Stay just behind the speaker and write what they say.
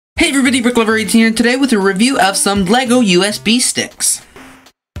Hey everybody, BrickLover18 here today with a review of some LEGO USB sticks.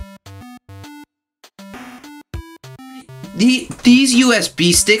 These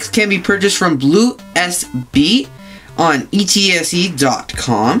USB sticks can be purchased from Blue SB on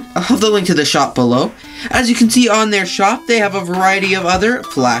etse.com. I'll have the link to the shop below. As you can see on their shop, they have a variety of other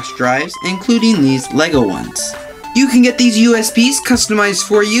flash drives, including these LEGO ones. You can get these USBs customized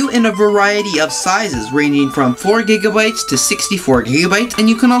for you in a variety of sizes, ranging from 4GB to 64GB, and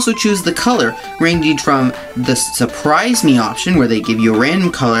you can also choose the color, ranging from the Surprise Me option, where they give you a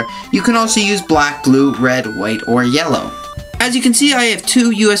random color. You can also use black, blue, red, white, or yellow. As you can see, I have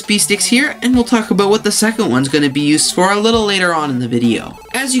two USB sticks here, and we'll talk about what the second one's going to be used for a little later on in the video.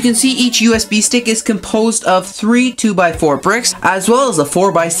 As you can see, each USB stick is composed of 3 2x4 bricks, as well as a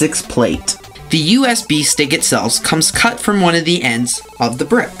 4x6 plate. The USB stick itself comes cut from one of the ends of the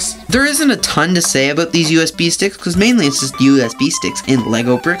bricks. There isn't a ton to say about these USB sticks because mainly it's just USB sticks in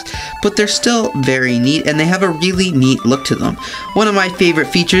LEGO bricks, but they're still very neat and they have a really neat look to them. One of my favorite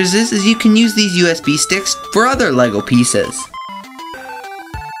features is you can use these USB sticks for other LEGO pieces.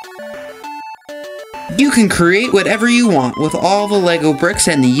 You can create whatever you want with all the LEGO bricks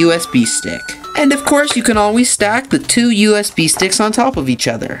and the USB stick. And of course, you can always stack the two USB sticks on top of each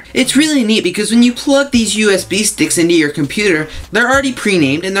other. It's really neat because when you plug these USB sticks into your computer, they're already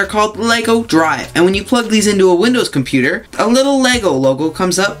pre-named and they're called LEGO Drive. And when you plug these into a Windows computer, a little LEGO logo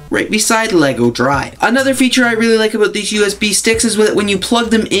comes up right beside LEGO Drive. Another feature I really like about these USB sticks is that when you plug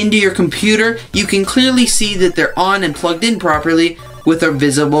them into your computer, you can clearly see that they're on and plugged in properly with a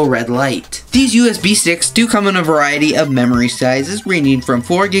visible red light. These USB sticks do come in a variety of memory sizes, ranging from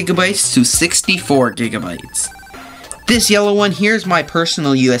 4GB to 64GB. This yellow one here is my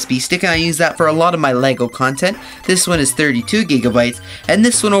personal USB stick, and I use that for a lot of my LEGO content. This one is 32GB, and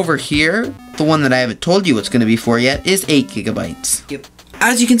this one over here, the one that I haven't told you what's going to be for yet, is 8GB. Yep.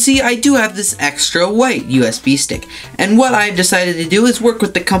 As you can see, I do have this extra white USB stick, and what I've decided to do is work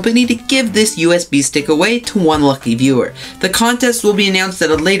with the company to give this USB stick away to one lucky viewer. The contest will be announced at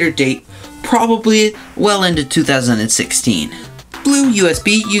a later date, probably well into 2016. Blue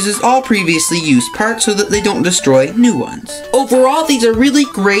USB uses all previously used parts so that they don't destroy new ones. Overall, these are really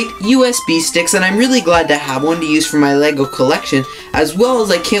great USB sticks, and I'm really glad to have one to use for my LEGO collection, as well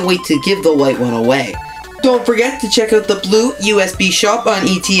as I can't wait to give the white one away. Don't forget to check out the Blue USB shop on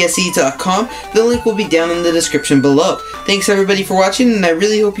etse.com. The link will be down in the description below. Thanks everybody for watching, and I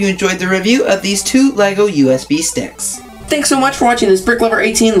really hope you enjoyed the review of these two LEGO USB sticks. Thanks so much for watching this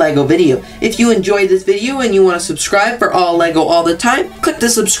BrickLover18 LEGO video. If you enjoyed this video and you want to subscribe for all LEGO all the time, click the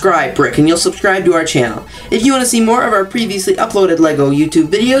subscribe brick and you'll subscribe to our channel. If you want to see more of our previously uploaded LEGO YouTube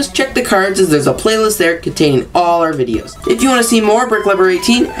videos, check the cards as there's a playlist there containing all our videos. If you want to see more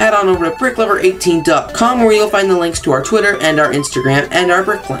BrickLover18, head on over to BrickLover18.com where you'll find the links to our Twitter and our Instagram and our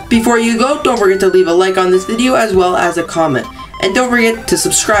BrickLink. Before you go, don't forget to leave a like on this video as well as a comment. And don't forget to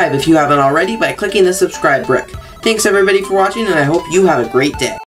subscribe if you haven't already by clicking the subscribe brick. Thanks everybody for watching, and I hope you have a great day.